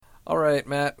All right,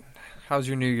 Matt. How's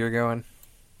your new year going?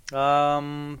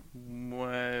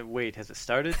 Wait, has it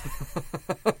started?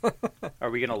 Are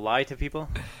we gonna lie to people?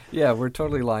 Yeah, we're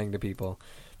totally lying to people.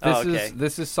 Oh, This is okay.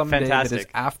 this is some day that is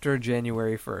Fantastic. after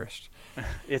January 1st.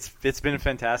 It's been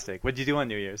fantastic. What'd you do on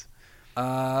New Year's?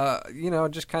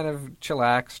 Just kind of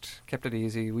chillaxed, kept it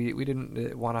easy. We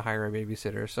didn't want to hire a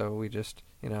babysitter, so we just,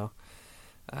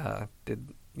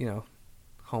 did,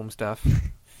 home stuff.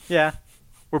 Yeah,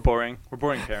 we're boring. We're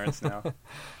boring parents now.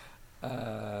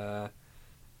 Uh,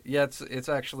 yeah, it's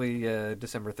actually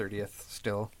December 30th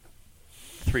still.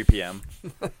 3 p.m.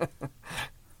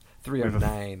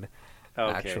 3:09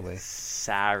 Okay. actually.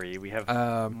 Sorry, we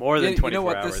have more Yeah, than you 24 know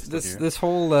what? hours This to do. this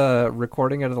whole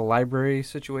recording out of the library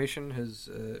situation has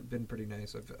been pretty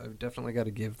nice. I've definitely got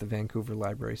to give the Vancouver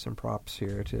Library some props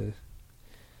here.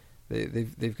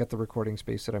 They've got the recording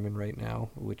space that I'm in right now,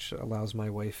 which allows my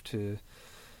wife to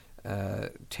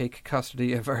take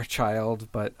custody of our child,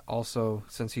 but also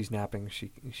since he's napping,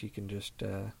 she can just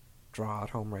draw at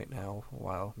home right now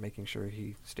while making sure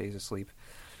he stays asleep.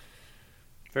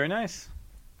 Very nice.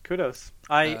 Kudos.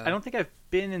 I don't think I've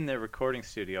been in the recording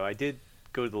studio. I did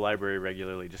go to the library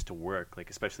regularly just to work, like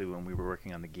especially when we were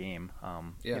working on the game.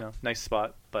 Yeah. Nice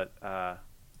spot, but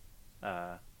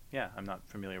yeah, I'm not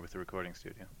familiar with the recording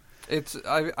studio.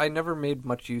 I never made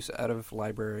much use out of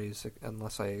libraries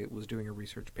unless I was doing a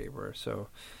research paper. So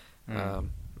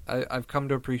I've come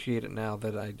to appreciate it now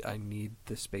that I need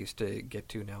the space to get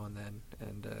to now and then.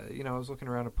 And I was looking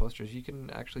around at posters. You can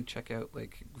actually check out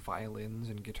like violins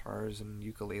and guitars and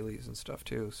ukuleles and stuff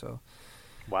too. So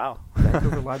Wow.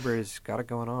 Vancouver Library's got it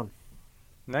going on.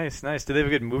 Nice, nice. Do they have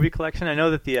a good movie collection? I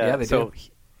know that the Yeah, they do.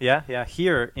 yeah.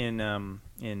 Here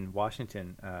in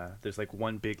Washington, there's like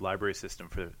one big library system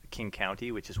for King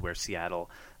County, which is where Seattle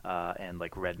and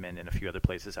like Redmond and a few other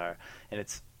places are, and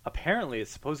it's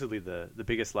supposedly the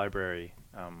biggest library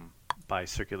by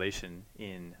circulation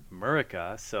in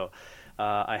America. So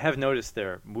I have noticed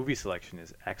their movie selection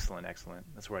is excellent, excellent.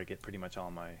 That's where I get pretty much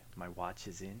all my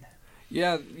watches in.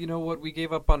 Yeah, you know what? We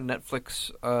gave up on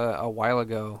Netflix a while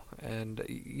ago, and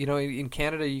in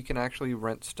Canada you can actually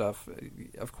rent stuff,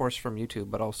 of course from YouTube,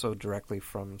 but also directly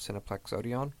from Cineplex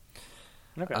Odeon.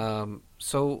 Okay.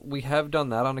 So we have done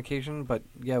that on occasion, but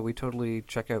yeah, we totally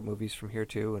check out movies from here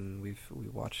too, and we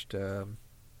watched.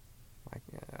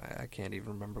 I can't even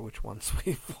remember which ones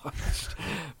we've watched,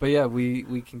 but yeah,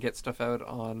 we can get stuff out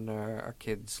on our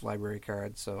kids' library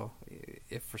card. So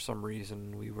if for some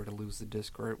reason we were to lose the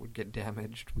disc or it would get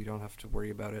damaged, we don't have to worry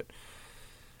about it.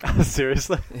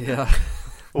 Seriously? Yeah.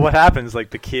 What happens? Like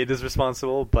the kid is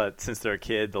responsible, but since they're a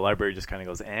kid, the library just kind of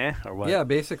goes, or what? Yeah,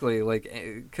 basically, like,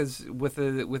 because with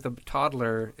a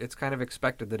toddler, it's kind of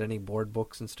expected that any board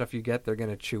books and stuff you get, they're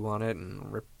gonna chew on it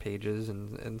and rip pages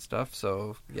and stuff.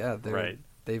 So yeah, Right.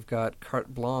 they've got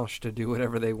carte blanche to do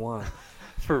whatever they want.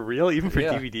 For real? Even for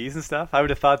Yeah. DVDs and stuff? I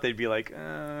would have thought they'd be like,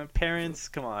 parents,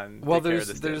 come on. Well, take care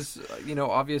of there's this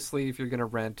obviously if you're gonna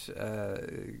rent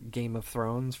Game of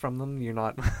Thrones from them, you're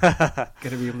not disc."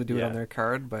 gonna be able to do it Yeah. on their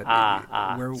card. But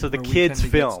So the where we kids'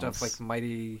 tend to get films. stuff like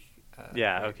Mighty.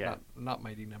 Yeah, okay. Not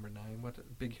Mighty Number 9. What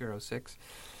Big Hero 6?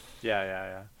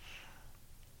 Yeah.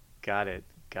 Got it.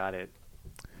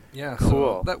 Yeah, Cool.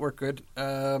 so that worked good.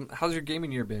 How's your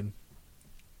gaming year been?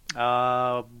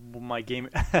 My game.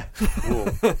 Ooh.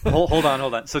 Hold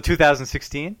on. So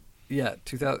 2016? Yeah,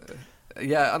 2000.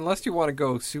 Yeah, unless you want to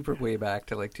go super way back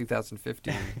to like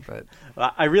 2015, but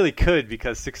I really could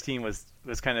because 16 was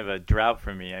kind of a drought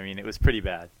for me. I mean, it was pretty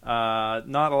bad.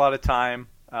 Not a lot of time.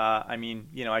 I mean,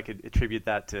 I could attribute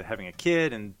that to having a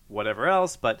kid and whatever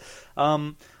else, but a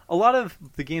lot of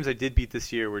the games I did beat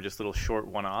this year were just little short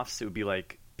one-offs. It would be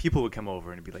like people would come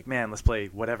over and it'd be like, man, let's play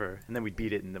whatever, and then we'd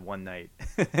beat it in the one night,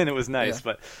 and it was nice. Yeah.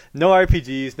 But no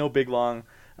RPGs, no big long,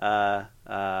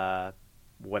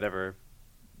 whatever,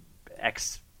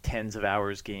 X tens of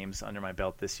hours games under my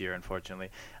belt this year, unfortunately.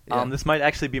 Yeah. This might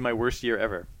actually be my worst year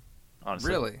ever,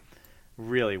 honestly.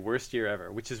 really, Worst year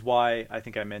ever, which is why I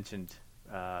think I mentioned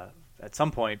at some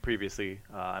point previously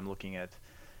I'm looking at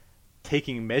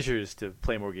taking measures to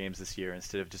play more games this year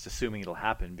instead of just assuming it'll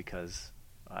happen, because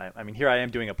I mean, here I am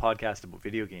doing a podcast about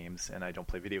video games and I don't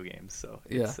play video games, so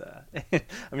it's, I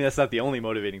mean, that's not the only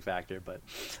motivating factor, but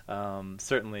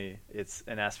certainly it's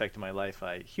an aspect of my life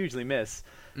I hugely miss.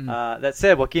 That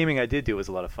said, what gaming I did do was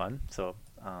a lot of fun. So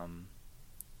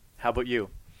how about you?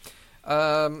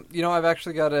 I've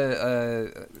actually got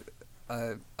a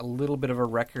little bit of a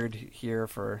record here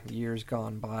for years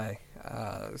gone by.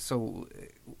 So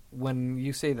when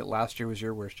you say that last year was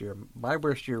your worst year, my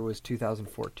worst year was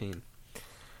 2014.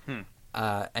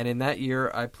 And in that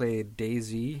year, I played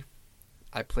DayZ,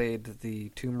 I played the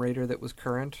Tomb Raider that was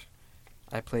current.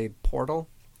 I played Portal.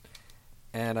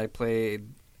 And I played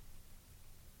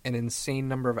an insane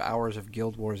number of hours of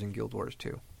Guild Wars and Guild Wars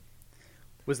 2.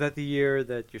 Was that the year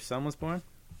that your son was born?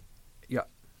 Yeah.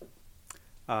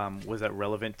 Was that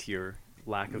relevant to your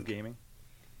lack of gaming?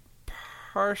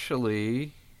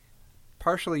 Partially,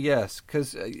 yes.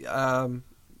 Because,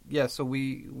 so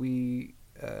we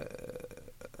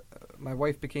my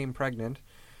wife became pregnant.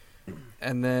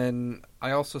 And then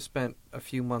I also spent a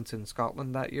few months in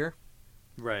Scotland that year.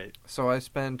 Right. So I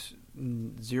spent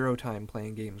zero time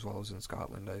playing games while I was in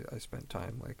Scotland. I spent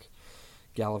time like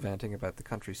gallivanting about the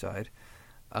countryside.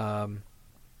 And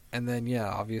then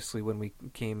obviously when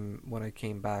I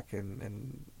came back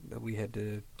and we had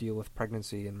to deal with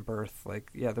pregnancy and birth,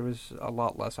 there was a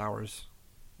lot less hours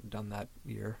done that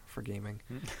year for gaming.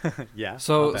 Yeah.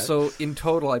 So in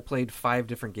total I played 5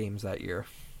 different games that year.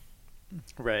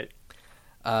 Right.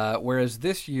 Whereas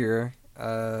this year,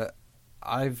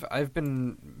 I've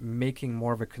been making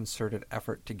more of a concerted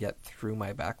effort to get through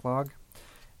my backlog,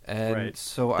 and right.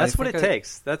 so that's what it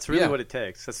takes. That's really what it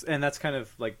takes. That's kind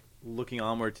of like looking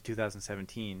onward to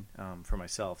 2017 for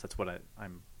myself. That's what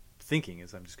I'm thinking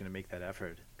is I'm just going to make that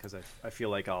effort because I feel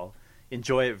like I'll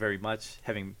enjoy it very much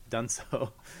having done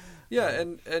so. Yeah,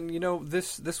 and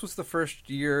this was the first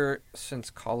year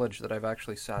since college that I've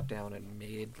actually sat down and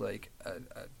made like a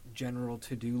general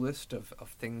to-do list of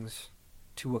things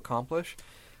to accomplish.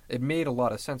 It made a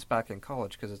lot of sense back in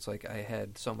college because it's like I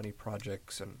had so many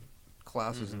projects and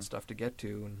classes and stuff to get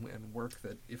to and work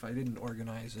that if I didn't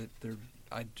organize it,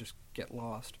 I'd just get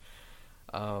lost.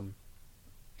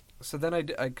 So then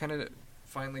I kind of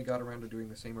finally got around to doing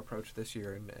the same approach this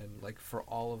year and like for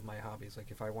all of my hobbies,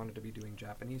 like if I wanted to be doing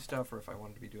Japanese stuff or if I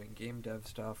wanted to be doing game dev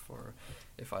stuff or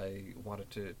if I wanted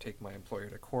to take my employer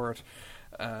to court,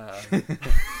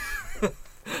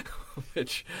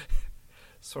 which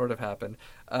sort of happened.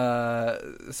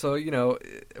 So,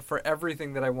 for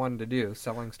everything that I wanted to do,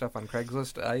 selling stuff on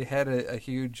Craigslist, I had a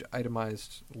huge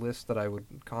itemized list that I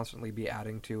would constantly be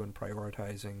adding to and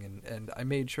prioritizing, and I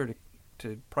made sure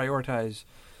to prioritize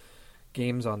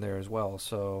games on there as well.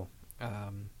 So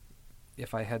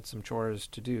if I had some chores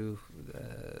to do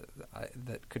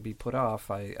that could be put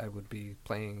off, I would be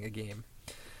playing a game.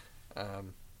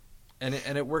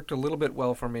 And it worked a little bit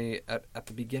well for me at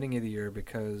the beginning of the year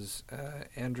because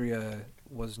Andrea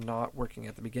was not working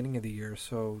at the beginning of the year,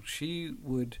 so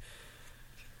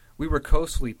we were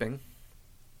co-sleeping,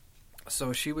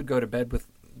 so she would go to bed with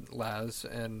Laz,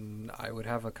 and I would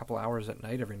have a couple hours at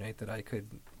night every night that I could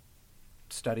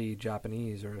study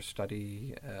Japanese or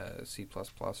study C++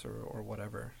 or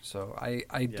whatever. So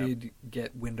I did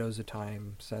get windows of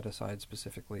time set aside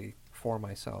specifically for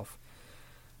myself.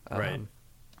 Right.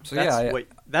 So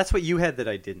that's what you had that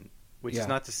I didn't, which is Yeah.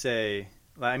 not to say,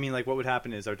 I mean, like what would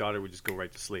happen is our daughter would just go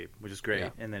right to sleep, which is great. Yeah.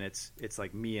 And then it's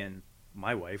like me and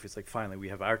my wife, it's like finally we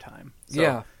have our time. So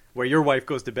Yeah. where your wife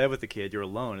goes to bed with the kid, you're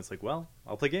alone. It's like, well,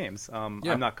 I'll play games. Yeah.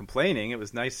 I'm not complaining. It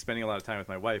was nice spending a lot of time with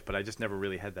my wife, but I just never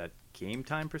really had that game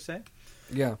time per se.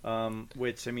 Yeah.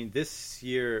 Which, I mean, this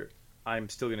year I'm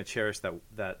still going to cherish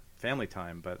that family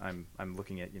time, but I'm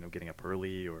looking at, getting up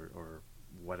early or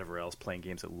whatever else, playing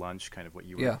games at lunch, kind of what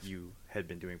you had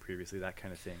been doing previously, that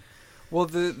kind of thing. Well,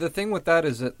 the thing with that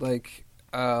is that like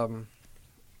when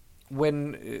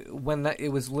that it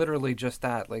was literally just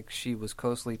that, like she was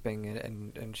co-sleeping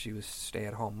and she was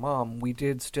stay-at-home mom, we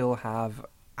did still have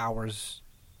hours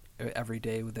every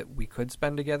day that we could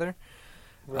spend together.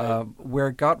 Right. Where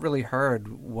it got really hard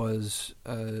was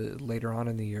later on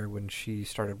in the year when she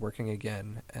started working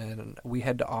again, and we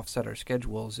had to offset our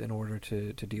schedules in order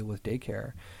to deal with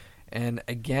daycare. And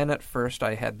again, at first,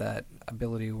 I had that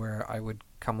ability where I would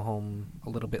come home a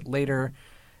little bit later,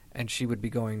 and she would be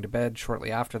going to bed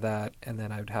shortly after that, and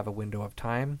then I would have a window of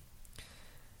time.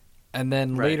 And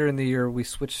then later in the year, we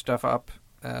switched stuff up.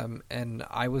 And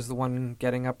I was the one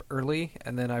getting up early,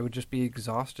 and then I would just be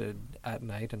exhausted at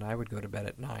night, and I would go to bed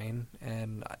at 9,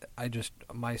 and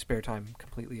my spare time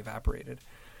completely evaporated.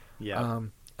 Yeah.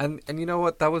 And you know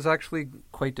what? That was actually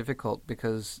quite difficult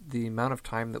because the amount of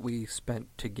time that we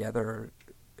spent together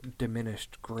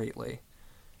diminished greatly.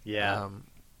 Yeah.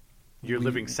 You're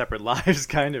living separate lives,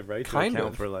 kind of, right? Kind to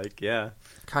account of. for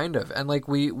Kind of. And like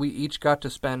we each got to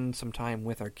spend some time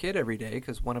with our kid every day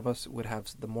because one of us would have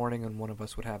the morning and one of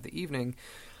us would have the evening.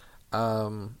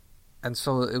 And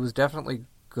so it was definitely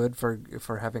good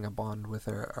for having a bond with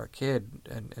our kid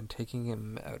and taking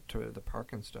him out to the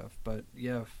park and stuff. But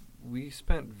yeah, we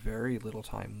spent very little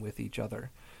time with each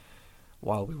other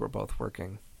while we were both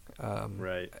working.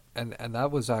 Right. And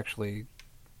that was actually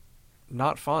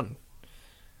not fun.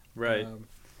 Right.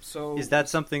 So is that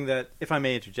something that, if I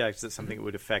may interject, is that something that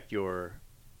would affect your?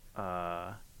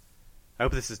 I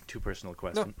hope this isn't too personal a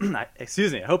question. No.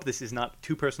 Excuse me. I hope this is not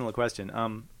too personal a question.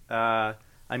 I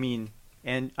mean,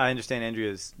 and I understand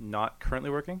Andrea's not currently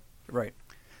working. Right.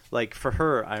 Like for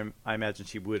her, I imagine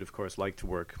she would, of course, like to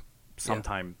work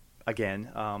sometime again.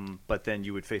 But then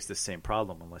you would face the same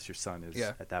problem unless your son is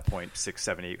at that point 6,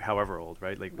 7, 8, however old,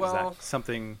 right? Like, is that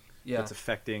something that's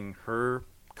affecting her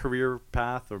career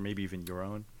path, or maybe even your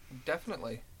own?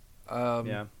 Definitely.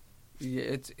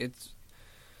 It's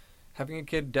having a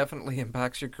kid definitely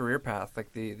impacts your career path.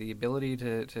 Like the ability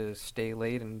to stay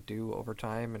late and do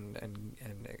overtime and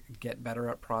get better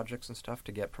at projects and stuff,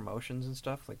 to get promotions and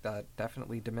stuff like that,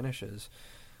 definitely diminishes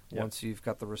once you've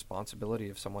got the responsibility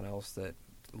of someone else that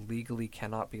legally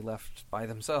cannot be left by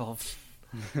themselves.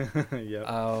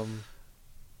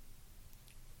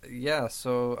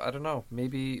 So I don't know.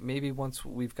 Maybe once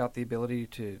we've got the ability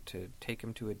to take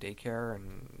him to a daycare,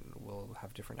 and we'll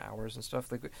have different hours and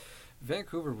stuff. Like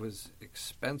Vancouver was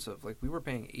expensive. Like we were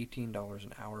paying $18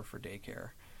 an hour for daycare,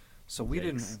 so we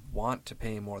didn't want to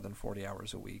pay more than 40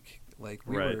 hours a week. Like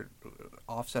we were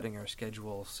offsetting our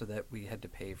schedule so that we had to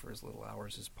pay for as little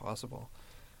hours as possible.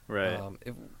 Right.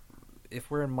 If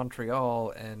we're in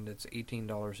Montreal and it's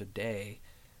 $18 a day.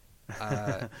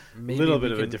 Maybe a little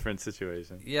bit of a different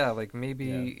situation. Yeah, like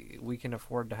maybe we can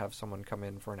afford to have someone come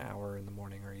in for an hour in the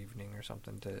morning or evening or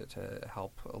something to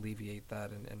help alleviate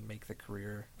that and make the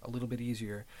career a little bit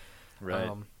easier. Right.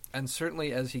 And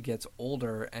certainly as he gets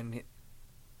older, and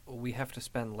we have to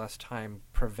spend less time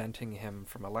preventing him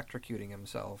from electrocuting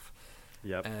himself.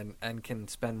 Yep. And can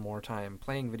spend more time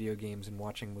playing video games and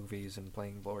watching movies and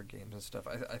playing board games and stuff.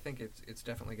 I think it's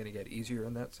definitely going to get easier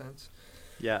in that sense.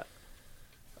 Yeah.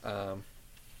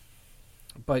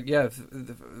 But yeah,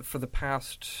 for the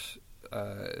past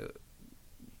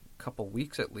couple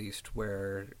weeks at least,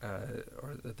 or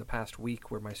the past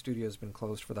week where my studio's been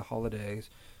closed for the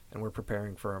holidays, and we're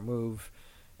preparing for our move,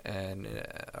 and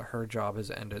her job has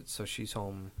ended, so she's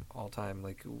home all time.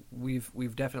 Like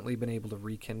we've definitely been able to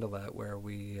rekindle that, where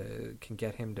we can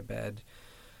get him to bed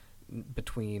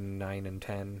between 9 and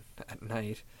 10 at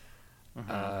night.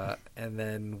 And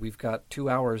then we've got 2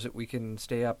 hours that we can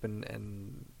stay up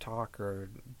and talk or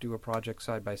do a project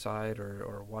side by side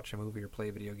or watch a movie or play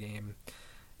a video game.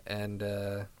 And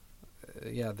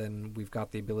then we've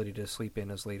got the ability to sleep in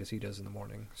as late as he does in the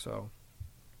morning. So,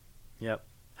 yep.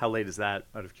 How late is that,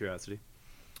 out of curiosity?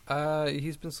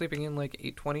 He's been sleeping in like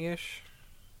 8:20ish.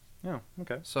 Oh,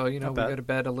 okay. So, we go to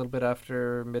bed a little bit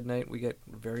after midnight. We get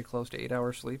very close to 8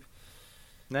 hours sleep.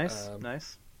 Nice,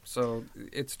 nice. So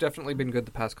it's definitely been good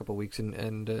the past couple of weeks,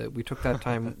 and we took that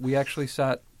time. We actually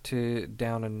sat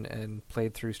down and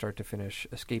played through start to finish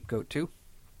Scapegoat 2.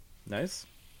 Nice.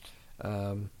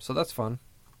 So that's fun.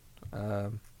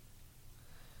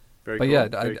 Very but cool. yeah,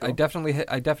 Very cool.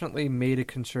 I definitely made a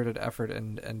concerted effort,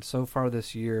 and so far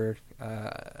this year,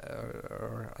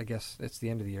 or I guess it's the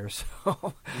end of the year,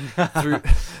 so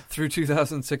through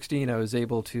 2016, I was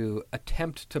able to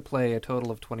attempt to play a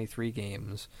total of 23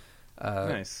 games.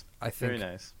 Nice. I think very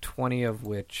nice. 20 of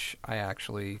which I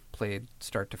actually played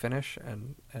start to finish,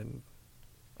 and I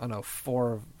don't know,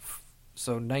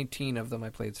 so 19 of them I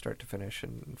played start to finish,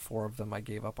 and 4 of them I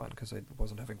gave up on because I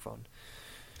wasn't having fun.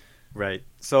 Right.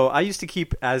 So I used to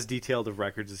keep as detailed of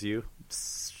records as you.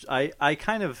 I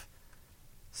kind of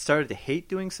started to hate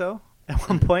doing so at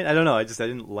one point. I don't know. I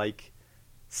didn't like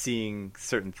seeing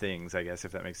certain things, I guess,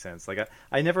 if that makes sense. Like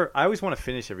I always want to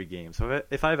finish every game. So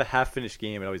if I have a half-finished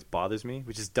game, it always bothers me,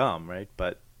 which is dumb, right?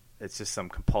 But it's just some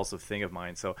compulsive thing of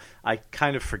mine. So I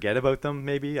kind of forget about them,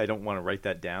 maybe. I don't want to write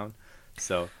that down.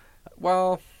 So,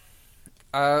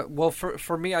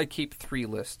 for me, I keep 3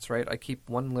 lists, right? I keep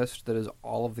one list that is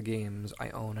all of the games I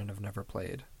own and have never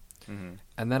played. Mm-hmm.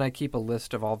 And then I keep a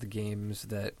list of all the games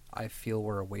that I feel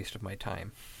were a waste of my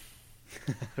time.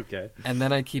 Okay. And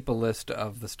then I keep a list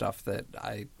of the stuff that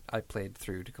I played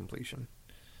through to completion.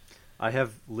 I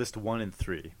have list 1 and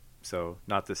 3, so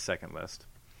not this second list.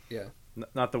 Yeah.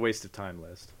 Not the waste of time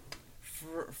list.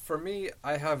 For me,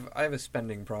 I have a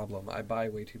spending problem. I buy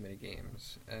way too many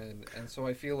games, and so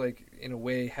I feel like in a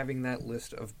way having that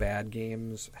list of bad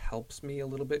games helps me a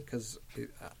little bit, because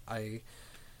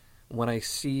when I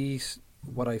see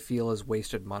what I feel is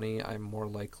wasted money, I'm more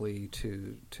likely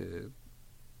to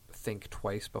think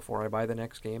twice before I buy the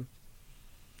next game.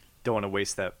 Don't want to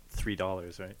waste that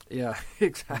 $3, right? Yeah,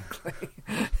 exactly.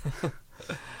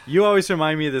 You always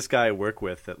remind me of this guy I work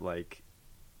with that, like,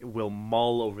 will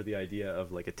mull over the idea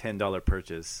of like a $10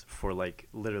 purchase for like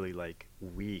literally like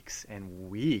weeks and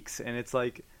weeks, and it's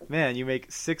like, man, you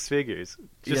make six figures,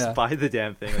 just buy the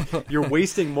damn thing. Like, you're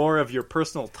wasting more of your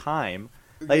personal time.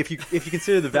 Like if you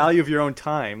consider the value of your own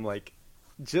time, like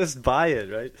just buy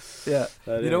it, right? Yeah.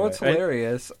 You know what's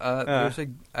hilarious? Right? There's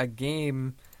a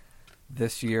game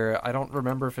this year. I don't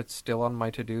remember if it's still on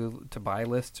my to buy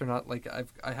lists or not. Like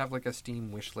I have like a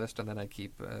Steam wish list, and then I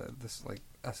keep this like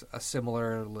a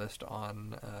similar list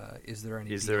on is there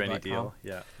any deal?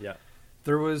 Yeah.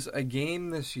 There was a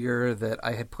game this year that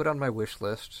I had put on my wish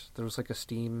list. There was like a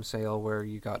Steam sale where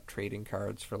you got trading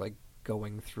cards for like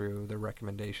going through the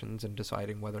recommendations and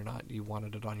deciding whether or not you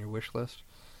wanted it on your wish list.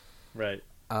 Right.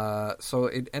 So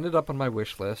it ended up on my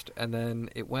wish list, and then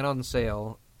it went on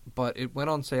sale, but it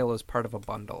went on sale as part of a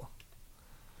bundle.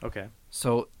 Okay.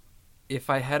 So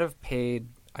if I had have paid,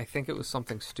 I think it was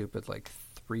something stupid like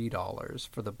 $3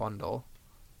 for the bundle,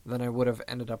 then I would have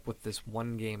ended up with this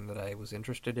one game that I was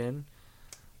interested in,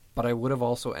 but I would have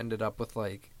also ended up with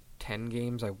like 10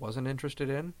 games I wasn't interested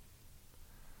in.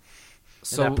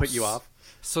 So that put you off?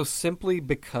 So simply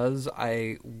because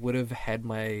I would have had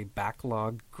my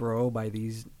backlog grow by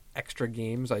these extra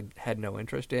games I had no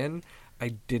interest in, I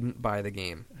didn't buy the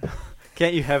game.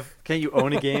 Can't you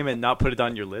own a game and not put it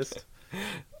on your list?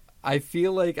 I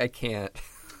feel like I can't.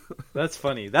 That's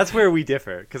funny. That's where we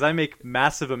differ, because I make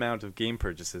massive amount of game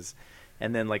purchases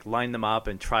and then like line them up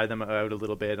and try them out a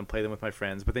little bit and play them with my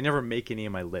friends, but they never make any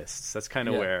of my lists. That's kind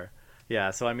of where,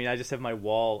 so I mean, I just have my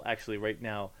wall actually right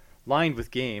now lined with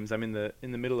games. I'm in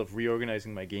the middle of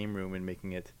reorganizing my game room and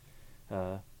making it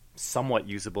somewhat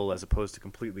usable as opposed to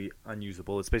completely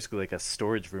unusable. It's basically like a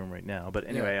storage room right now. But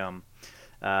anyway,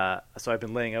 so I've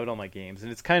been laying out all my games,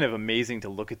 and it's kind of amazing to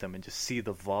look at them and just see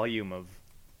the volume of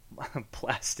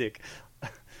plastic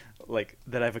like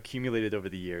that I've accumulated over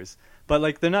the years. But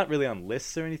like they're not really on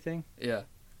lists or anything. Yeah.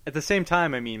 At the same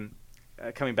time, I mean,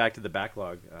 coming back to the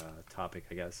backlog topic,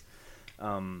 I guess.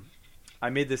 I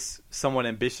made this somewhat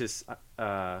ambitious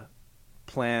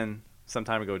plan some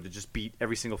time ago to just beat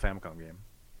every single Famicom game.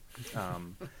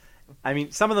 I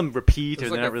mean, some of them repeat, or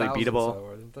they're not really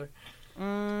beatable.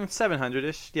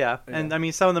 700-ish, yeah. And I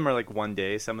mean, some of them are like one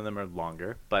day, some of them are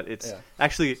longer, but it's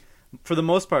actually, for the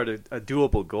most part, a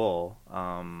doable goal.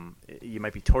 You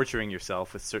might be torturing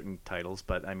yourself with certain titles,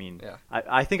 but I mean,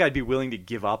 I think I'd be willing to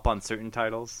give up on certain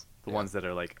titles. The ones that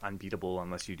are like unbeatable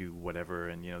unless you do whatever,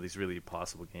 and you know, these really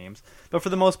possible games. But for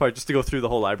the most part, just to go through the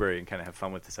whole library and kind of have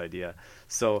fun with this idea.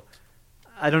 So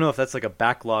I don't know if that's like a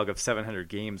backlog of 700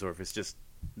 games or if it's just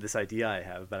this idea I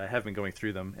have, but I have been going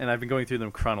through them, and I've been going through them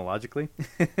chronologically,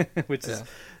 which is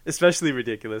especially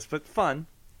ridiculous, but fun.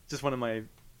 Just one of my,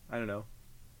 I don't know,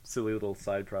 silly little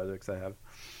side projects I have.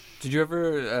 Did you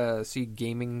ever see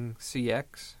Gaming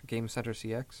CX, Game Center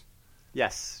CX?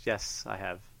 Yes, I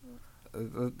have.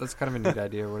 That's kind of a neat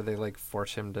idea where they like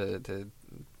force him to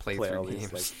play through all games,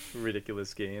 these, like,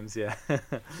 ridiculous games. Yeah,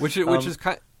 which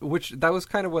that was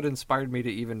kind of what inspired me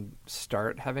to even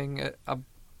start having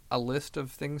a list of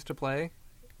things to play.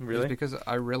 Really, because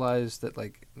I realized that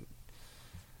like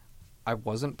I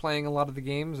wasn't playing a lot of the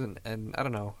games, and I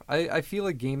don't know. I feel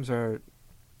like games are.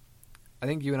 I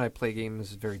think you and I play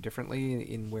games very differently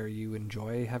in where you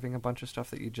enjoy having a bunch of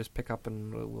stuff that you just pick up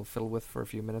and will fiddle with for a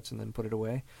few minutes and then put it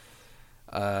away.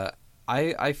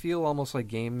 I feel almost like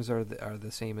games are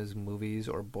the same as movies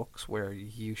or books, where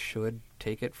you should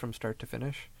take it from start to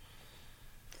finish.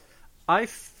 I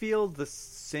feel the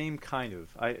same kind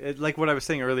of. Like what I was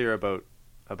saying earlier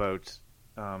about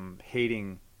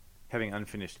hating having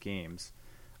unfinished games.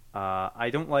 I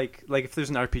don't like if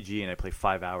there's an RPG and I play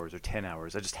 5 hours or 10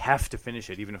 hours, I just have to finish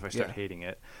it even if I start hating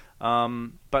it.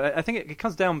 But I think it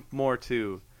comes down more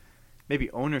to maybe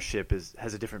ownership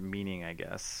has a different meaning, I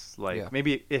guess. Like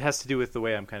maybe it has to do with the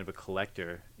way I'm kind of a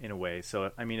collector in a way.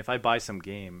 So I mean, if I buy some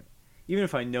game, even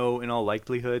if I know in all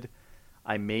likelihood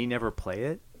I may never play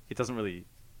it, it doesn't really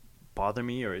bother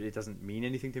me, or it doesn't mean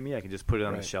anything to me. I can just put it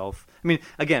on the shelf. I mean,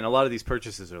 again, a lot of these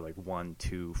purchases are like $1,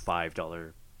 $2,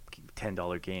 $5,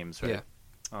 $10 games, right?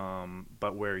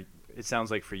 But where it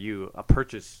sounds like for you, a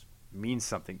purchase means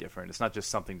something different. It's not just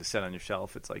something to set on your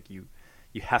shelf. It's like you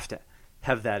have to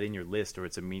have that in your list, or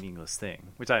it's a meaningless thing,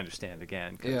 which I understand,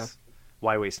 again, because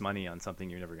why waste money on something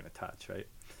you're never going to touch, right?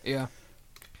 Yeah,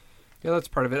 that's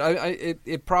part of it.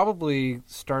 It probably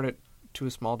started to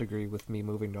a small degree with me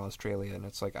moving to Australia, and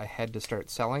it's like I had to start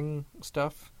selling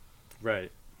stuff,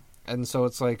 right? And so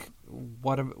it's like,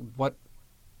 what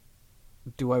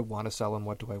do I want to sell and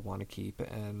what do I want to keep?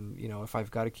 And you know, if I've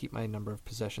got to keep my number of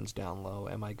possessions down low,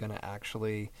 am I going to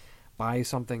actually buy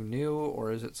something new,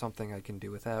 or is it something I can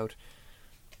do without?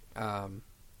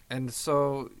 And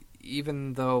so,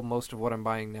 even though most of what I'm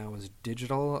buying now is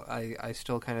digital, I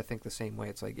still kind of think the same way.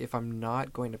 It's like, if I'm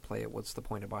not going to play it, what's the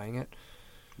point of buying it?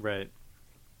 Right.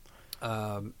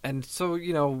 And so,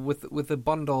 with a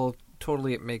bundle,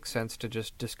 totally it makes sense to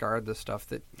just discard the stuff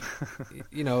that,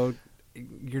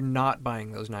 you're not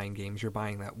buying those 9 games. You're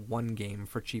buying that one game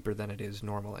for cheaper than it is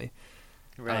normally.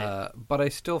 Right. But I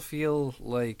still feel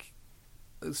like,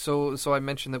 so I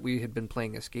mentioned that we had been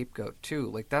playing Scapegoat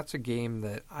too. Like, that's a game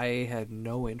that I had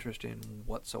no interest in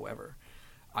whatsoever.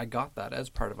 I got that as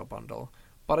part of a bundle,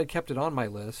 but I kept it on my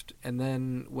list. And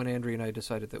then when Andrea and I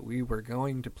decided that we were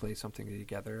going to play something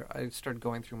together, I started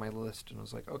going through my list and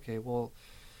was like, okay, well,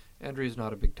 Andrea's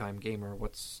not a big time gamer.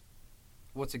 What's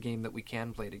a game that we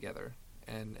can play together?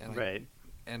 And Right.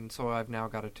 and so I've now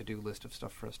got a to-do list of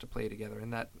stuff for us to play together,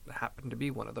 and that happened to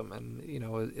be one of them. And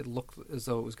it looked as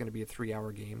though it was going to be a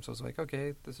 3-hour game, so I was like,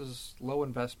 okay, this is low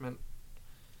investment.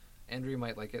 Andrea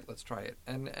might like it. Let's try it.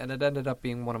 And it ended up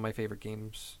being one of my favorite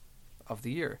games of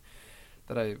the year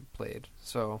that I played.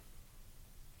 So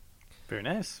Very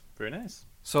nice. Very nice.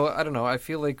 So I don't know. I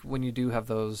feel like when you do have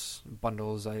those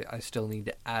bundles, I still need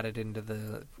to add it into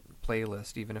the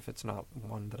playlist, even if it's not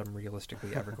one that I'm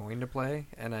realistically ever going to play.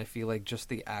 And I feel like just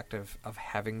the act of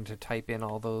having to type in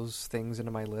all those things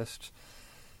into my list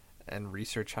and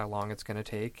research how long it's going to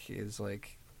take is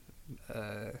like,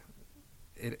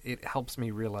 it helps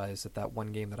me realize that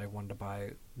one game that I wanted to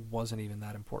buy wasn't even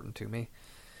that important to me.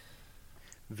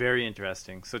 Very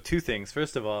interesting. So 2 things.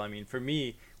 First of all, I mean, for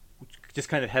me, just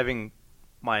kind of having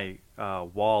my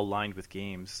wall lined with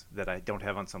games that I don't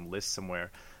have on some list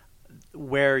somewhere,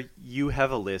 where you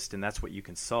have a list and that's what you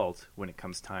consult when it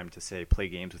comes time to, say, play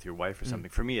games with your wife or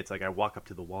something. For me, it's like I walk up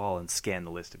to the wall and scan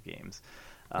the list of games.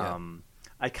 I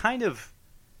don't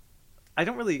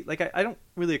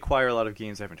really acquire a lot of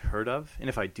games I haven't heard of, and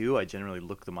if I do, I generally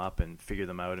look them up and figure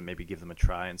them out and maybe give them a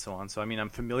try and so on. So I mean, I'm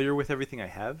familiar with everything I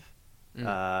have.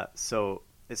 So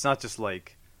it's not just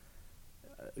like,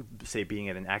 say, being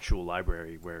at an actual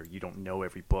library where you don't know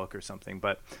every book or something.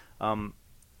 But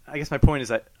I guess my point is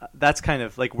that that's kind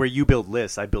of like where you build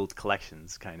lists. I build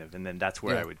collections, kind of, and then that's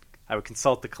where I would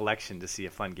consult the collection to see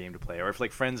a fun game to play. Or if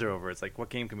like friends are over, it's like, what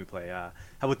game can we play? How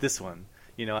about this one?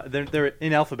 They're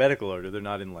in alphabetical order. They're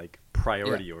not in like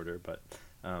priority order, but.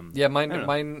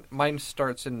 Mine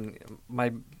starts in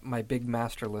my big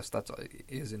master list.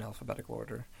 Is in alphabetical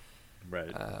order.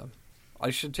 Right. I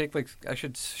should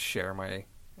share my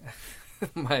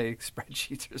my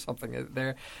spreadsheets or something.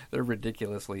 They're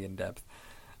ridiculously in depth.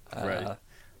 Right.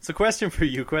 So question for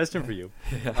you.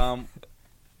 Yeah.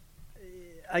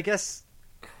 I guess,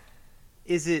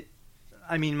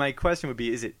 my question would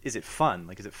be, is it fun?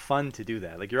 Like, is it fun to do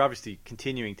that? Like, you're obviously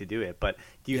continuing to do it, but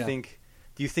do you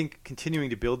think continuing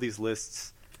to build these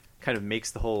lists kind of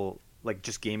makes the whole, like,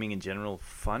 just gaming in general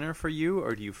funner for you,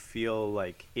 or do you feel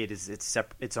like it is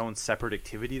its own separate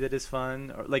activity that is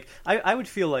fun? Or like, I would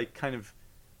feel like kind of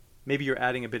maybe you're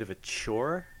adding a bit of a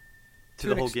chore to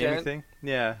the whole gaming thing.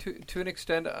 Yeah. To an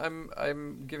extent,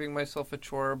 I'm giving myself a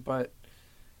chore, but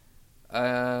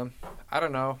I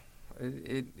don't know.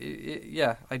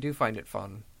 Yeah, I do find it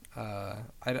fun.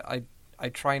 I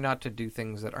try not to do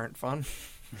things that aren't fun.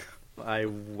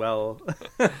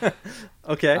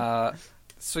 Okay.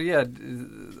 So yeah,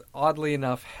 oddly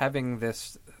enough, having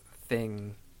this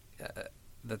thing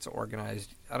that's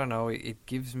organized, I don't know, it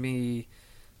gives me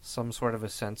some sort of a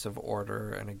sense of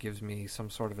order, and it gives me some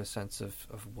sort of a sense of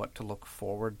what to look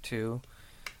forward to.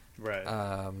 Right.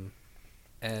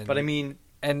 But I mean,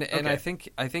 and okay.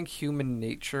 I think human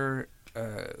nature,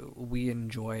 we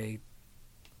enjoy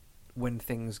when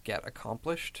things get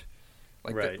accomplished.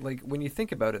 Like right. Like when you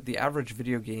think about it, the average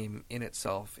video game in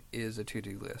itself is a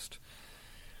to-do list.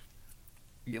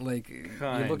 You look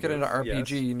at an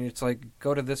RPG, yes. And it's like,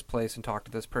 go to this place and talk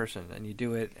to this person, and you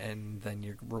do it, and then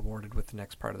you're rewarded with the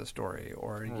next part of the story,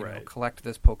 or collect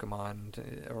this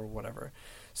Pokemon or whatever.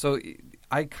 So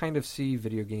I kind of see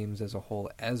video games as a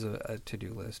whole as a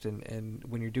to-do list, and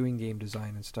when you're doing game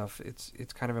design and stuff,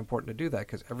 it's kind of important to do that,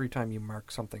 because every time you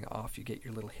mark something off, you get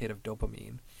your little hit of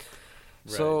dopamine.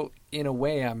 Right. So in a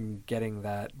way, I'm getting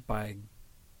that by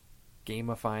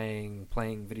gamifying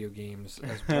playing video games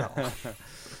as well.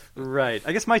 Right.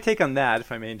 I guess my take on that,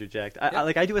 if I may interject,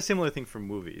 I do a similar thing for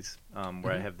movies,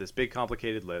 where I have this big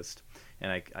complicated list,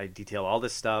 and I detail all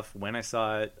this stuff, when I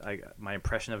saw it, my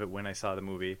impression of it when I saw the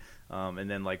movie, and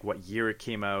then like what year it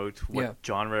came out, what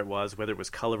genre it was, whether it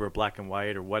was color or black and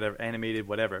white or whatever, animated,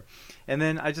 whatever. And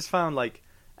then I just found, like,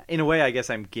 in a way, I guess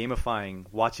I'm gamifying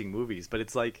watching movies, but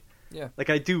it's like,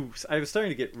 like I was starting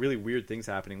to get really weird things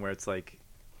happening where it's like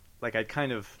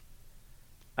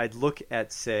I'd look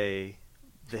at, say,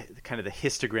 the kind of the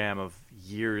histogram of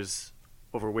years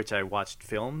over which I watched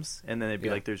films, and then it'd be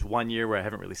like there's 1 year where I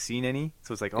haven't really seen any,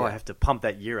 so it's like I have to pump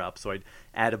that year up, so I'd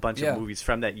add a bunch of movies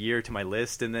from that year to my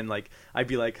list, and then like I'd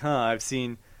be like, I've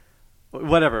seen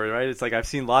whatever, right? It's like I've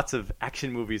seen lots of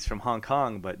action movies from Hong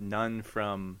Kong, but none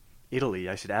from Italy.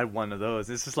 I should add one of those.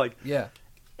 It's just like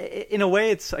in a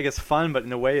way it's I guess fun, but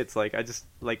in a way it's like I just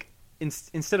like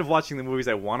instead of watching the movies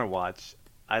I want to watch,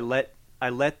 I let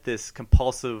this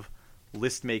compulsive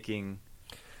list making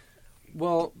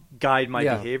guide my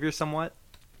behavior somewhat.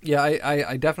 Yeah,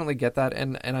 I definitely get that,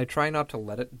 and I try not to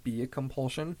let it be a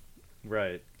compulsion.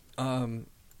 Right.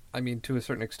 I mean, to a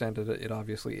certain extent, it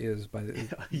obviously is,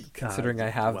 considering I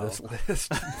have this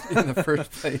list in the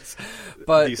first place.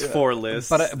 But these 4 lists,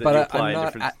 but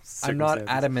I'm not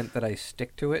adamant that I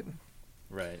stick to it.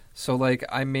 Right. So, like,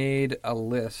 I made a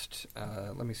list.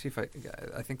 Let me see if I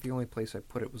think the only place I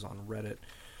put it was on Reddit.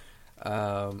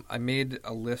 I made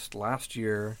a list last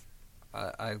year.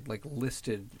 I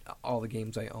listed all the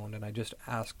games I owned, and I just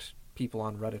asked people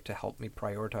on Reddit to help me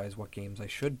prioritize what games I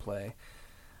should play.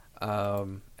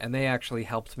 And they actually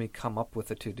helped me come up with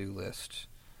a to-do list.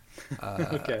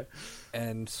 Okay.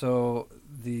 And so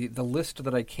the list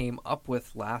that I came up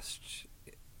with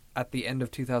at the end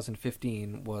of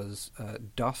 2015 was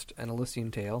Dust: An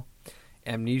Elysian Tale,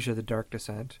 Amnesia: The Dark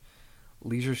Descent,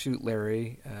 Leisure Suit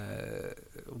Larry,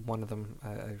 one of them,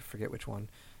 I forget which one,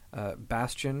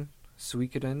 Bastion,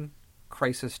 Suikoden,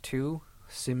 Crysis 2,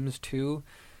 Sims 2,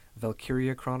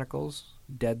 Valkyria Chronicles,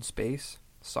 Dead Space,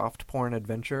 Soft Porn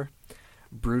Adventure,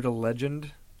 Brutal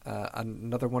Legend,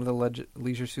 another one of the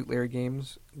Leisure Suit Larry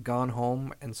games, Gone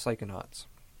Home, and Psychonauts.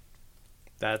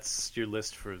 That's your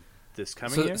list for this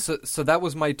coming year? So that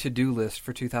was my to-do list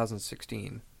for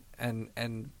 2016.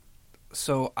 And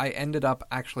so I ended up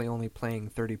actually only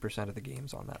playing 30% of the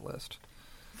games on that list.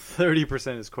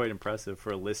 30% is quite impressive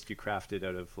for a list you crafted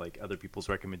out of like other people's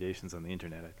recommendations on the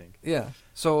internet, I think. Yeah.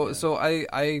 So I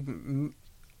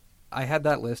had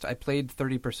that list. I played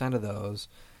 30% of those,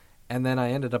 and then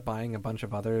I ended up buying a bunch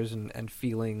of others and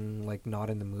feeling like not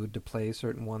in the mood to play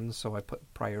certain ones, so I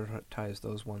prioritized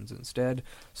those ones instead.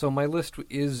 So my list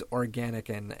is organic,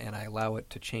 and I allow it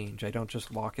to change. I don't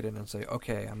just lock it in and say,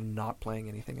 okay, I'm not playing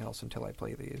anything else until I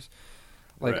play these.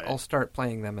 Like, right. I'll start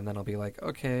playing them, and then I'll be like,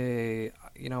 okay,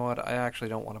 you know what, I actually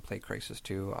don't want to play Crysis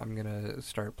 2. I'm going to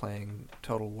start playing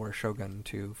Total War Shogun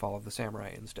 2 Fall of the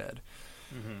Samurai instead.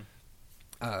 Mm-hmm.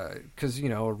 Because,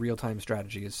 a real-time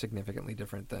strategy is significantly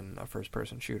different than a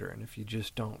first-person shooter, and if you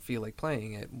just don't feel like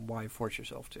playing it, why force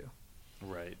yourself to?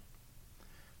 Right.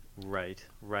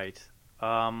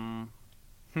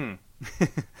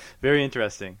 Very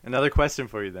interesting. Another question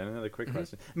for you then, another quick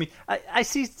question. I mean, I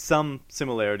see some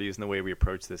similarities in the way we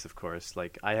approach this, of course.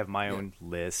 Like, I have my own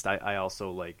list. I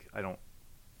also, I don't...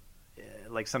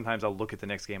 Like, sometimes I'll look at the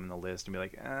next game on the list and be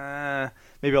like,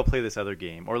 maybe I'll play this other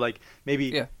game. Or,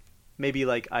 maybe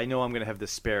like I know I'm going to have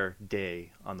this spare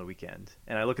day on the weekend,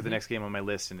 and I look at the next game on my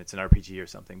list and it's an RPG or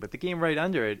something, but the game right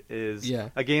under it is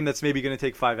a game that's maybe going to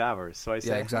take 5 hours. So I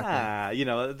say, exactly.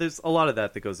 There's a lot of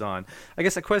that goes on. I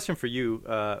guess a question for you,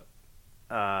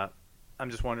 I'm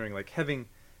just wondering, having,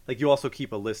 you also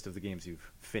keep a list of the games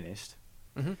you've finished.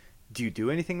 Mm-hmm. Do you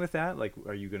do anything with that? Like,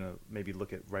 are you going to maybe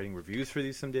look at writing reviews for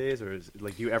these some days, or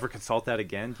do you ever consult that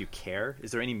again? Do you care?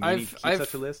 Is there any meaning to keep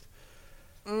such a list?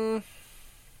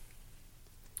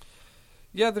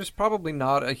 Yeah, there's probably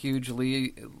not a huge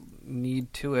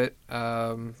need to it.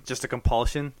 Just a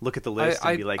compulsion? Look at the list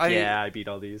and be like, I beat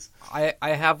all these. I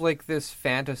have this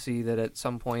fantasy that at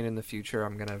some point in the future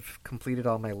I'm going to have completed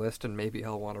all my list, and maybe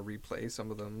I'll want to replay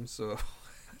some of them. So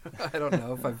I don't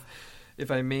know if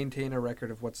I maintain a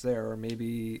record of what's there, or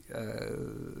maybe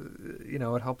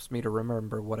it helps me to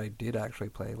remember what I did actually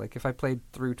play. Like, if I played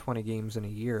through 20 games in a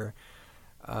year,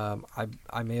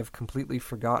 I may have completely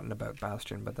forgotten about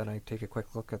Bastion, but then I take a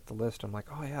quick look at the list. I'm like,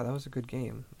 oh yeah, that was a good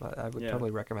game. I would totally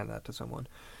recommend that to someone.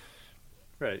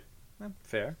 Right.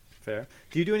 Fair.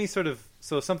 Do you do any sort of...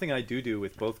 So something I do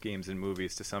with both games and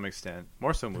movies to some extent,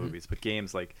 more so movies, but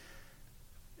games,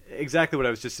 exactly what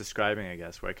I was just describing, I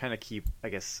guess, where I kind of keep, I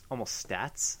guess, almost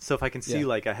stats. So if I can see,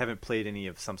 I haven't played any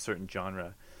of some certain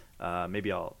genre,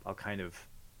 maybe I'll kind of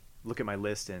look at my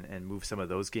list and move some of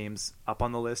those games up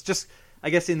on the list. Just, I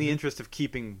guess, in the interest of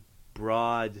keeping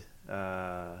broad,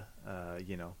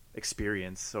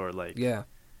 experience, or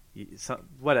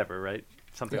whatever, right?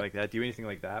 Something like that. Do you do anything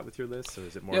like that with your list, or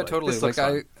is it more? Yeah, totally.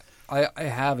 I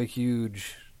have a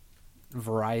huge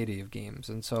variety of games,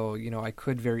 and so I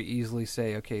could very easily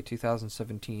say, okay,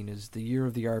 2017 is the year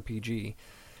of the RPG,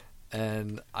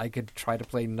 and I could try to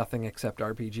play nothing except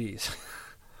RPGs.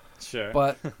 Sure.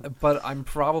 but I'm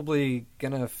probably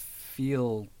gonna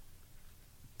feel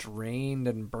drained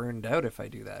and burned out if I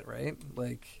do that, right?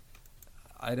 Like,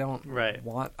 I don't Right.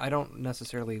 I don't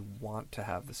necessarily want to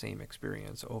have the same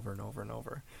experience over and over and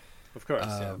over. Of course,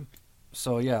 yeah.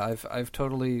 So yeah, I've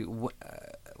totally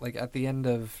like at the end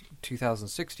of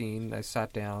 2016, I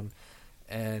sat down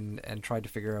and tried to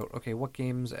figure out, okay, what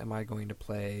games am I going to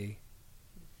play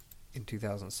in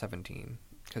 2017?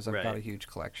 Because I've got a huge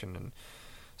collection, and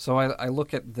so I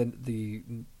look at the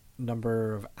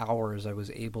number of hours I was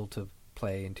able to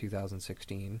play in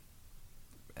 2016,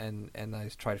 and I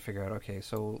try to figure out, okay,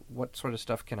 so what sort of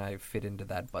stuff can I fit into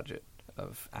that budget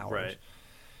of hours?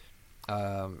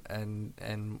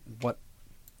 And what?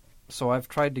 So I've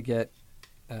tried to get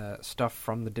stuff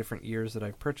from the different years that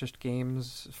I've purchased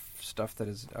games, stuff that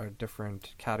are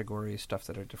different categories, stuff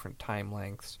that are different time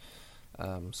lengths.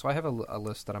 So I have a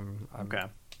list that I'm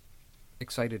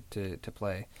excited to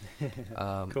play. Cool,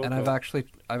 and cool.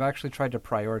 I've actually tried to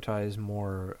prioritize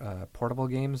more portable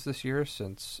games this year,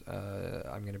 since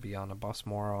I'm going to be on a bus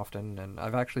more often, and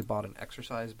I've actually bought an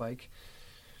exercise bike.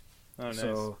 Oh, nice.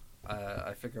 So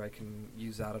I figure I can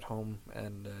use that at home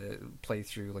and play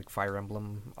through like Fire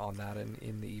Emblem on that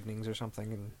in the evenings or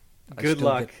something. And Good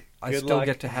luck. I still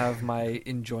get to have my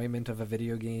enjoyment of a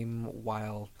video game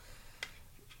while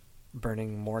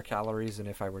burning more calories than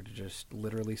if I were to just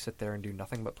literally sit there and do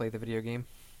nothing but play the video game.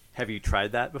 Have you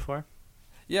tried that before?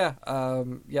 Yeah,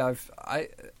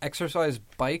 exercise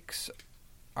bikes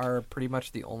are pretty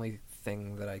much the only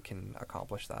thing that I can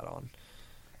accomplish that on.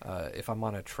 If I'm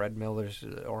on a treadmill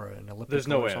or an elliptical There's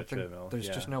no or way on a something, treadmill, there's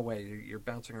yeah. just no way. You're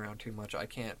bouncing around too much. I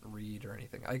can't read or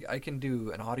anything. I can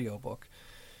do an audiobook.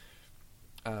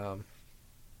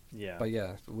 Yeah. But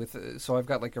yeah, so I've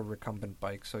got like a recumbent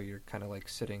bike, so you're kind of like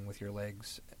sitting with your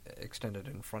legs extended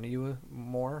in front of you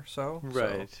more.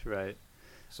 Right.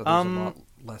 So there's a lot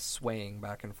less swaying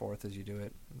back and forth as you do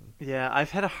it. Yeah,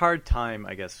 I've had a hard time,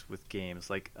 I guess, with games.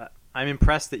 Like, I'm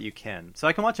impressed that you can. So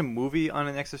I can watch a movie on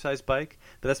an exercise bike,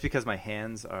 but that's because my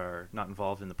hands are not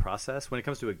involved in the process. When it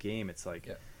comes to a game, it's like,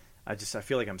 I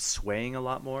feel like I'm swaying a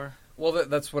lot more. Well,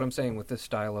 that's what I'm saying with this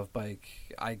style of bike.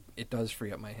 It does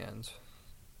free up my hands.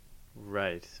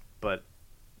 Right, but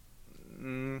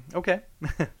okay.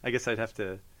 I guess I'd have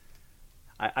to.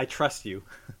 I trust you.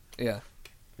 Yeah.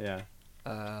 Yeah.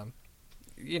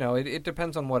 It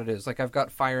depends on what it is. Like, I've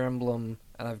got Fire Emblem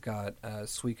and I've got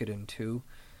Suikoden 2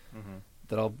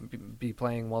 that I'll be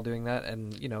playing while doing that.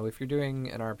 And if you're doing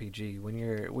an RPG, when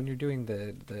you're doing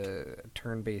the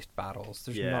turn-based battles,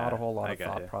 there's not a whole lot of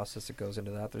thought process that goes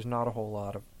into that. There's not a whole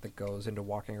lot that goes into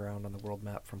walking around on the world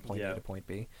map from point A to point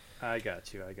B. I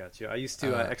got you. I used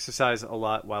to exercise a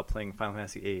lot while playing Final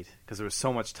Fantasy VIII because there was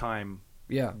so much time.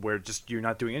 Yeah, where just you're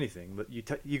not doing anything, but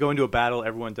you go into a battle,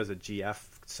 everyone does a GF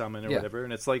summon or whatever,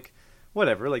 and it's like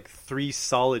whatever, like 3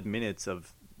 solid minutes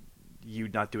of you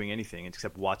not doing anything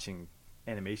except watching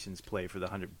animations play for the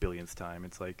 100 billionth time.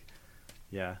 It's like,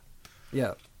 yeah,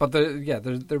 but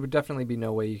there would definitely be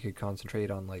no way you could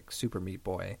concentrate on like Super Meat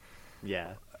Boy.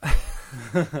 Yeah,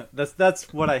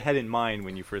 that's what I had in mind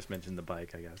when you first mentioned the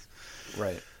bike, I guess.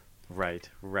 Right.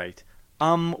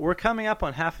 We're coming up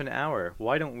on half an hour.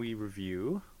 Why don't we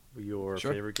review your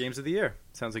favorite games of the year?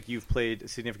 Sounds like you've played a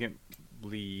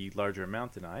significantly larger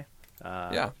amount than I.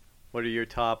 What are your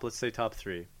top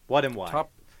 3? What and why?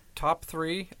 Top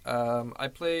 3. I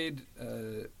played.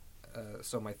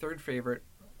 So my third favorite.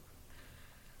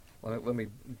 Let me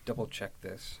double check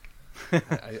this.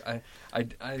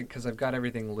 Because I've got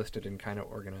everything listed and kind of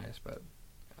organized, but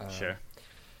sure.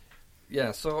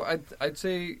 Yeah, so I'd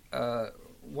say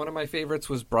one of my favorites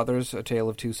was Brothers: A Tale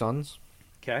of Two Sons.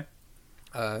 Okay.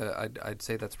 I'd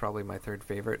say that's probably my third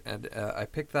favorite, and I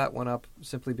picked that one up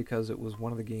simply because it was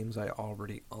one of the games I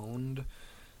already owned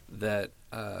that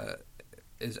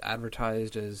is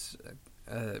advertised as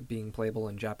being playable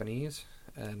in Japanese,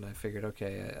 and I figured,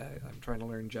 okay, I'm trying to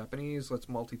learn Japanese, let's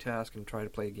multitask and try to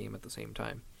play a game at the same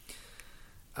time.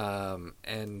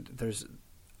 And there's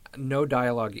no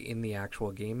dialogue in the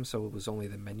actual game, so it was only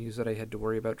the menus that I had to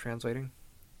worry about translating.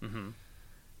 Mm-hmm.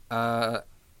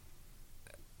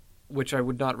 Which I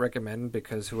would not recommend,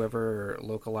 because whoever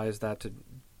localized that to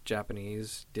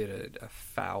Japanese did a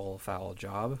foul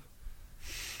job.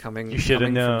 You should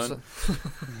have known.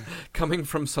 Coming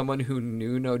from someone who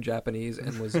knew no Japanese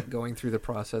and was going through the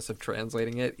process of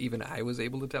translating it, even I was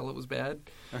able to tell it was bad.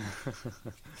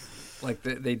 Like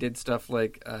they did stuff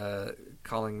like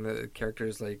calling the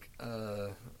characters like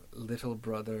little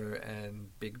brother and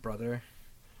big brother.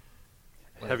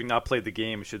 Having not played the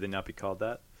game, should they not be called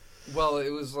that? Well, it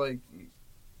was like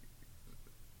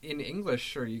in English,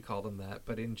 sure, you call them that,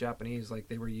 but in Japanese, like,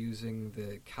 they were using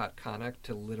the katakana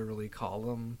to literally call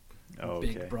them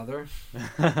Big Brother.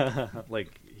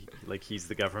 like he's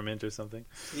the government or something.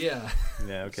 Yeah.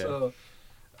 Yeah. Okay.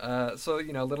 So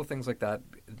little things like that.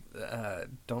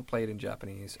 Don't play it in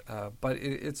Japanese, but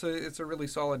it's a really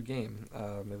solid game.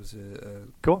 It was a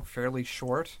cool, fairly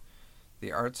short.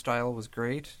 The art style was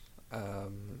great.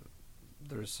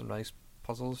 There's some nice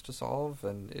puzzles to solve,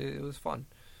 and it was fun.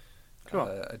 Cool.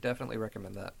 I definitely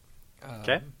recommend that.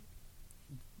 Okay.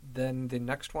 Then the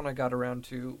next one I got around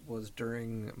to was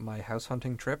during my house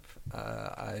hunting trip.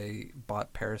 I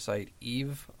bought Parasite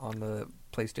Eve on the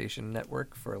PlayStation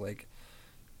Network for like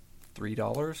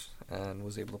 $3 and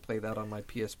was able to play that on my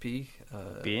PSP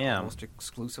almost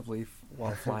exclusively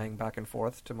while flying back and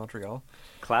forth to Montreal.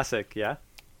 Classic, yeah.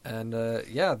 And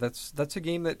that's a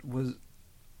game that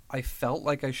I felt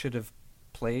like I should have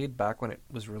played back when it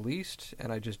was released,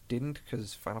 and I just didn't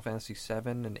because Final Fantasy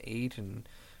 7 and 8 and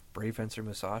Brave Fencer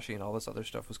Musashi and all this other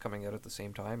stuff was coming out at the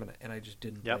same time, and I just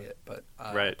didn't play it. But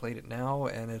I played it now,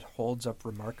 and it holds up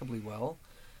remarkably well.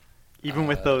 Even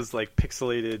with those like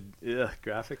pixelated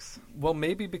graphics? Well,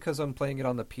 maybe because I'm playing it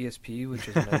on the PSP, which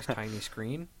is a nice tiny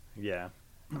screen. Yeah.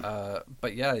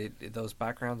 But yeah, those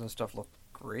backgrounds and stuff look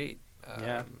great.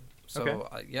 Yeah. So,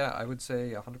 okay. I would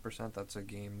say 100% that's a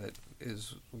game that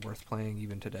is worth playing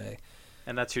even today.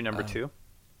 And that's your number 2?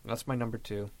 That's my number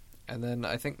 2. And then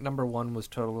I think number 1 was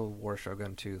Total War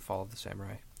Shogun 2, Fall of the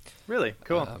Samurai. Really?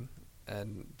 Cool.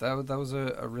 And that was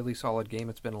a really solid game.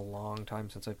 It's been a long time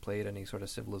since I've played any sort of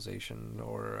Civilization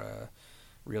or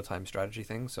real-time strategy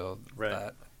thing, so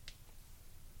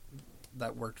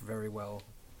that worked very well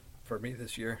for me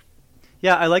this year.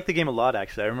 Yeah, I like the game a lot,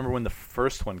 actually. I remember when the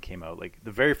first one came out, like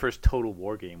the very first Total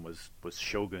War game was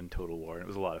Shogun Total War, and it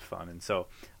was a lot of fun. And so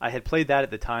I had played that at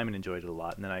the time and enjoyed it a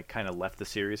lot, and then I kind of left the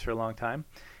series for a long time,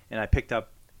 and I picked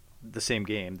up the same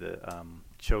game, the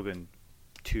Shogun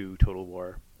 2 Total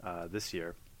War, this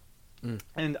year.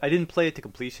 And I didn't play it to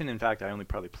completion. In fact, I only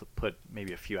probably put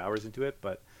maybe a few hours into it,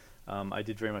 but I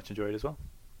did very much enjoy it as well.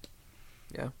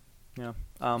 Yeah. Yeah.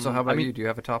 So how about you? Do you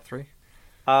have a top 3?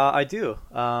 I do.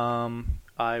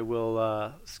 I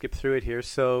will skip through it here.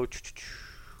 So,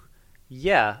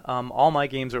 yeah, all my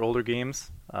games are older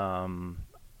games.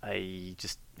 I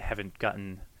just haven't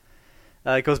gotten...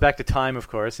 it goes back to time, of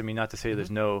course. I mean, not to say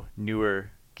there's no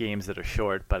newer games that are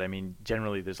short, but I mean,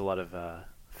 generally there's a lot of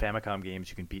Famicom games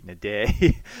you can beat in a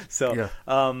day. So,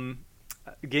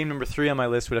 game number 3 on my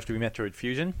list would have to be Metroid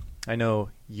Fusion. I know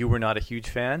you were not a huge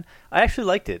fan. I actually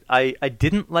liked it. I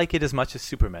didn't like it as much as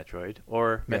Super Metroid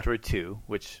or Metroid 2,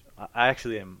 which I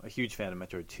actually am a huge fan of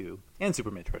Metroid 2 and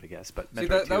Super Metroid, I guess. But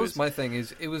Metroid 2 that was my thing.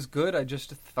 Is it was good. I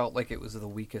just felt like it was the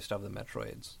weakest of the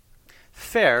Metroids.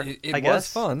 Fair. It I was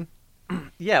guess. fun.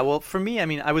 Yeah. Well, for me, I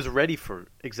mean, I was ready for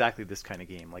exactly this kind of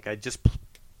game. Like I just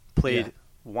played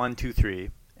 1, 2,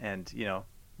 3, and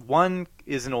 1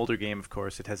 is an older game, of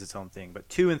course. It has its own thing. But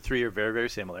 2 and 3 are very, very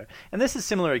similar. And this is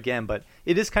similar again, but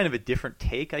it is kind of a different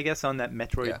take, I guess, on that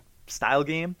Metroid-style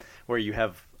game where you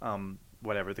have,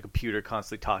 the computer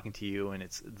constantly talking to you, and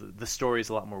it's the story is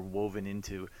a lot more woven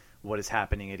into what is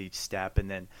happening at each step, and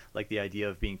then like the idea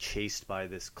of being chased by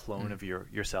this clone of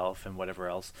yourself and whatever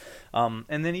else. And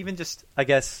then even just, I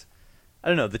guess, I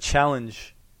don't know, the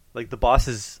challenge... Like the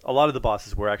bosses, a lot of the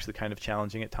bosses were actually kind of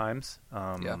challenging at times.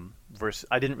 Versus,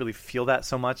 I didn't really feel that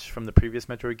so much from the previous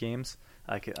Metroid games.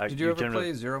 Did you ever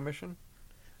play Zero Mission?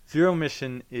 Zero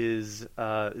Mission is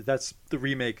that's the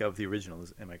remake of the original.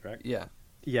 Am I correct? Yeah.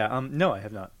 Yeah. No, I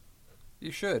have not.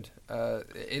 You should.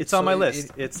 It's on my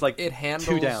list. It's like it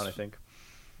handles, 2 down, I think.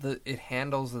 It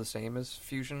handles the same as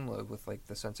Fusion with like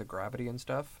the sense of gravity and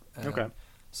stuff. Okay.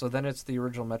 So then it's the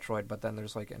original Metroid, but then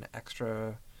there's like an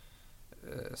extra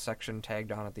section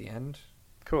tagged on at the end.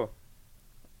 Cool.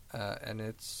 And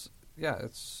it's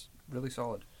really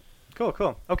solid.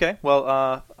 Cool. Okay.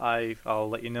 Well, I'll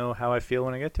let you know how I feel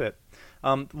when I get to it.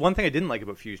 One thing I didn't like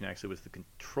about Fusion actually was the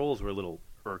controls were a little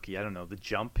irky. I don't know, the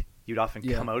jump. You'd often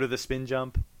come out of the spin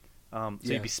jump. So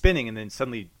you'd be spinning and then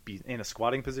suddenly be in a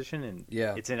squatting position, and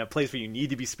it's in a place where you need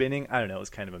to be spinning. I don't know. It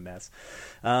was kind of a mess.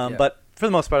 But for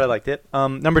the most part, I liked it.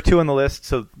 Number 2 on the list.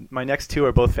 So my next 2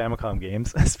 are both Famicom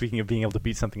games. Speaking of being able to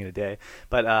beat something in a day.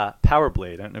 But Power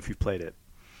Blade. I don't know if you've played it.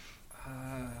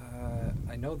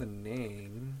 I know the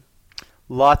name.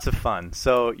 Lots of fun.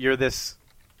 So you're this...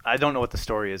 I don't know what the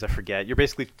story is. I forget. You're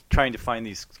basically trying to find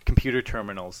these computer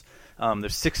terminals.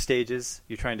 There's 6 stages.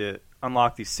 You're trying to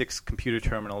unlock these 6 computer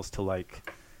terminals to, like,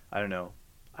 I don't know.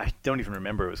 I don't even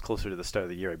remember. It was closer to the start of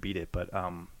the year I beat it. But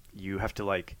you have to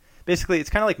like basically it's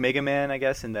kind of like Mega Man, I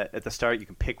guess, in that at the start you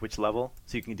can pick which level,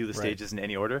 so you can do the stages in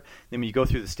any order. Then when you go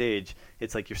through the stage,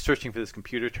 it's like you're searching for this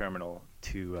computer terminal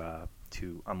to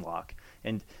unlock,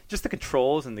 and just the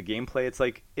controls and the gameplay.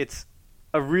 It's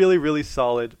a really really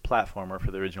solid platformer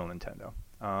for the original Nintendo.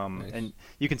 Nice. And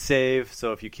you can save,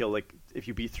 so if you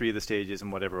beat 3 of the stages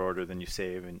in whatever order, then you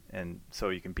save, and so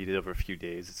you can beat it over a few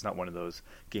days. It's not one of those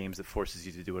games that forces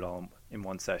you to do it all in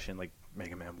one session like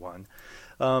Mega Man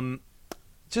 1.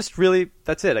 Just really,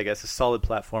 that's it, I guess. A solid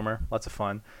platformer, lots of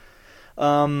fun.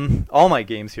 All my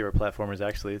games here are platformers,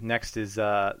 actually. Next is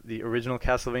the original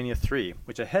Castlevania 3,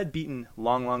 which I had beaten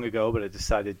long ago, but I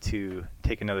decided to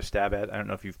take another stab at. I don't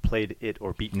know if you've played it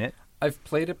or beaten it. I've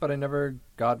played it, but I never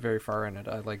got very far in it.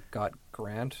 I got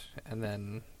Grant, and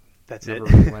then never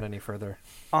really went any further.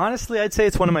 Honestly, I'd say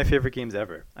it's one of my favorite games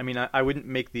ever. I mean, I wouldn't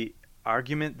make the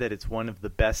argument that it's one of the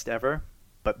best ever,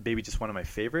 but maybe just one of my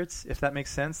favorites, if that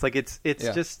makes sense. Like it's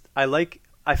just I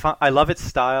love its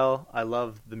style. I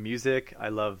love the music. I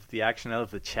love the action. I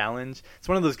love the challenge. It's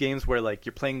one of those games where like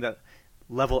you're playing the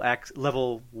level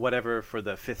whatever for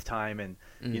the 5th time, and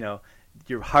you know.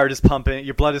 Your heart is pumping,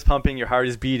 your blood is pumping, your heart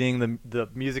is beating, the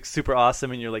music's super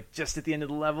awesome, and you're like just at the end of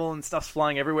the level and stuff's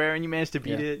flying everywhere and you manage to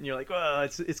beat it, and you're like, oh,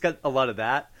 it's got a lot of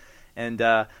that. And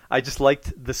I just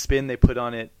liked the spin they put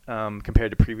on it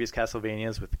compared to previous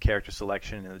Castlevanias with the character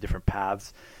selection and the different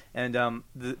paths. And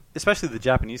especially the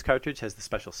Japanese cartridge has the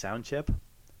special sound chip.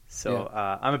 So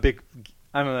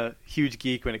I'm a huge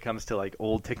geek when it comes to like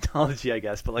old technology, I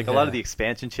guess, but like a lot of the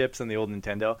expansion chips on the old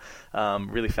Nintendo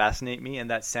really fascinate me,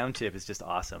 and that sound chip is just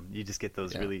awesome. You just get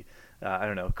those really,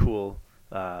 cool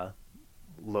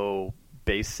low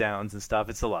bass sounds and stuff.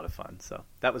 It's a lot of fun. So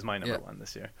that was my number one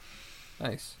this year.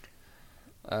 Nice.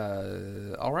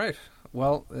 All right.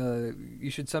 Well, you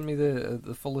should send me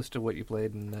the full list of what you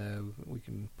played, and we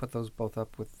can put those both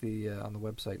up with the on the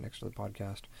website next to the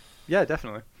podcast. Yeah,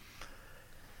 definitely.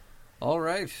 All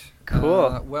right.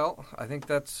 Cool. Well, I think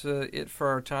that's it for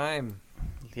our time.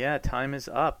 Yeah, time is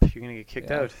up. You're going to get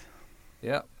kicked out.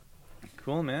 Yeah.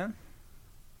 Cool, man.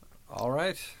 All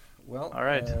right. Well, all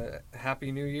right.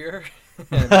 Happy New Year.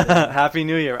 Happy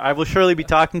New Year. I will surely be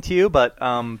talking to you, but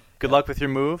good luck with your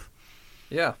move.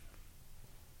 Yeah.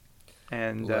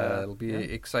 And it'll be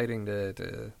exciting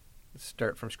to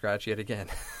start from scratch yet again.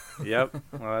 Yep.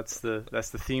 Well, that's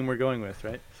the theme we're going with,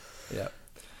 right? Yeah.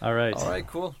 All right. All right,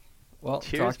 cool. Well,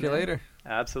 cheers, talk to you later.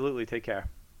 Absolutely. Take care.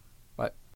 Bye.